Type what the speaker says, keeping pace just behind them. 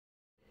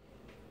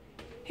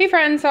Hey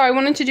friends, so I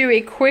wanted to do a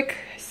quick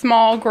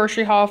small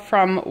grocery haul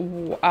from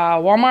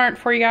Walmart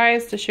for you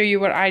guys to show you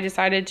what I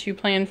decided to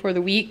plan for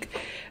the week.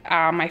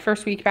 My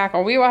first week back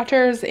on Weight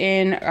Watchers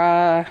in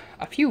a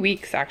few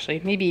weeks,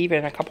 actually, maybe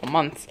even a couple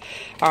months.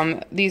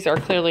 These are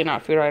clearly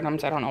not food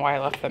items. I don't know why I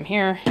left them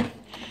here.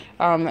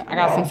 I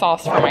got some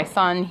sauce for my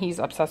son. He's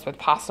obsessed with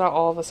pasta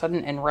all of a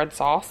sudden and red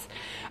sauce.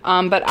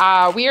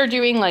 But we are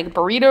doing like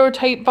burrito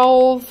type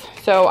bowls.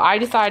 So I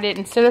decided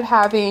instead of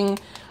having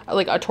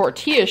like a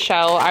tortilla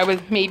shell, I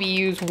would maybe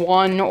use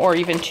one or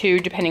even two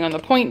depending on the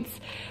points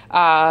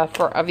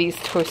of these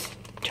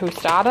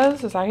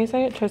tostadas. Is that how you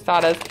say it?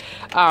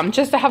 Tostadas.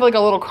 Just to have like a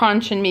little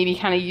crunch and maybe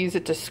kind of use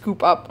it to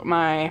scoop up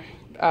my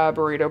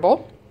burrito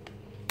bowl.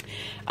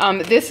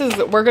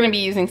 We're going to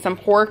be using some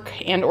pork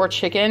and or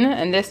chicken,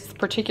 and this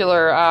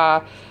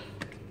particular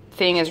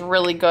thing is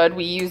really good.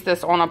 We use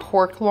this on a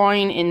pork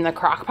loin in the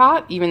crock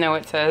pot, even though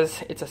it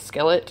says it's a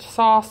skillet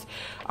sauce.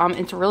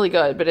 It's really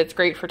good, but it's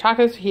great for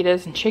tacos,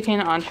 fajitas, and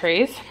chicken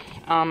entrees.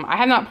 I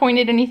have not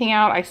pointed anything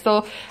out. I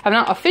still have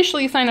not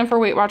officially signed up for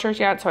Weight Watchers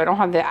yet, so I don't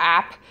have the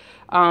app.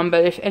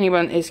 But if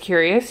anyone is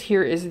curious,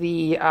 here is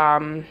the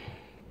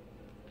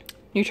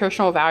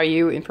nutritional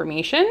value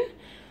information.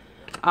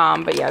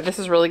 But yeah, this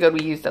is really good.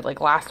 We used it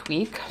like last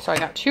week. So I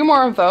got 2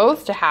 more of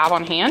those to have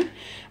on hand.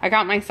 I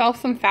got myself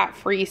some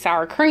fat-free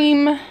sour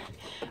cream.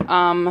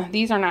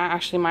 These are not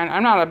actually mine.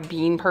 I'm not a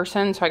bean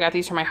person, so I got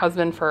these for my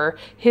husband for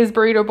his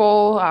burrito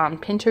bowl,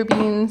 pinto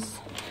beans.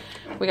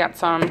 We got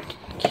some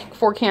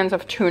 4 cans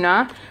of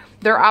tuna.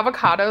 Their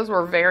avocados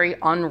were very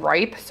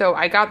unripe, so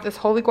I got this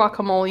holy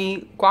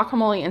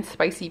guacamole and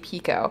spicy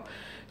pico.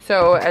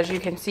 So as you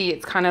can see,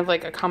 it's kind of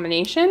like a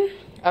combination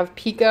of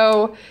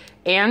pico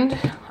and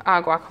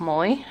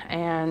guacamole.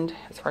 And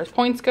as far as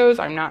points goes,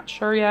 I'm not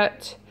sure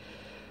yet.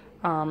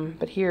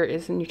 But here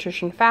is the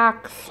nutrition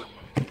facts.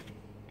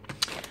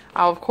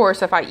 Of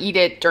course, if I eat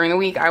it during the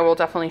week, I will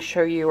definitely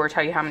show you or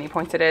tell you how many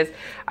points it is.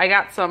 I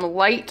got some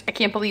light. I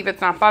can't believe it's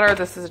not butter.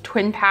 This is a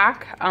twin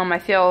pack. I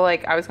feel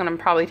like I was going to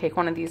probably take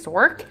one of these to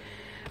work.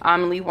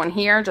 Leave one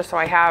here just so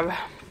I have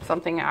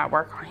something at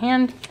work on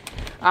hand.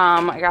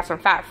 I got some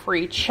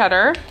fat-free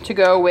cheddar to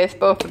go with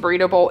both the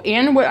burrito bowl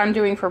and what I'm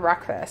doing for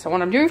breakfast. So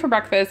what I'm doing for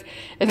breakfast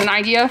is an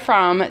idea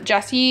from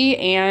Jessie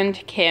and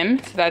Kim.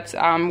 So that's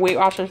Weight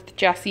Watchers with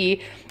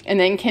Jessie and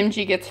then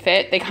Kimchi Gets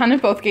Fit. They kind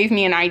of both gave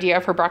me an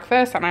idea for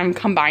breakfast and I'm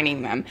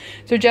combining them.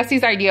 So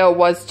Jessie's idea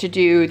was to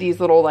do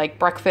these little like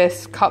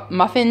breakfast cup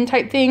muffin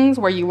type things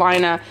where you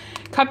line a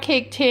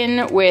cupcake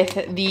tin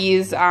with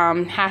these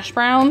hash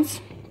browns.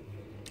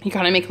 You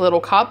kind of make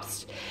little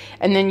cups.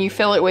 And then you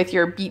fill it with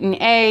your beaten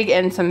egg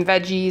and some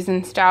veggies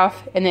and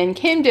stuff. And then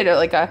Kim did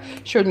it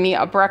showed me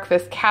a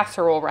breakfast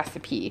casserole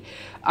recipe.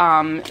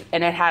 And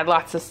it had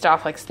lots of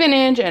stuff like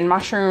spinach and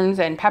mushrooms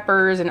and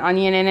peppers and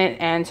onion in it.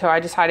 And so I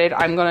decided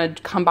I'm gonna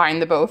combine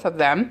the both of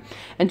them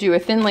and do a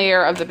thin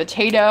layer of the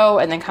potato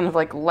and then kind of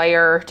like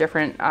layer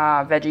different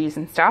veggies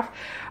and stuff.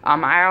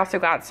 I also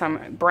got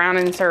some brown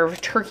and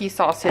served turkey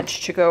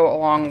sausage to go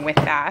along with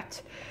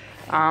that.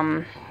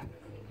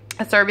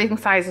 A serving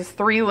size is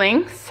 3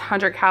 lengths,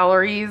 100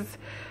 calories,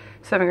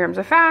 7 grams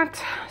of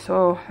fat.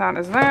 So that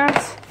is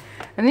that.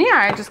 And then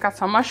yeah, I just got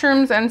some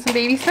mushrooms and some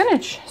baby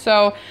spinach.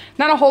 So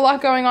not a whole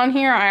lot going on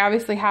here. I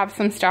obviously have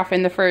some stuff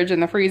in the fridge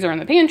and the freezer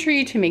and the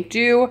pantry to make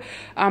do.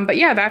 But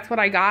yeah, that's what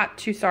I got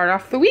to start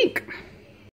off the week.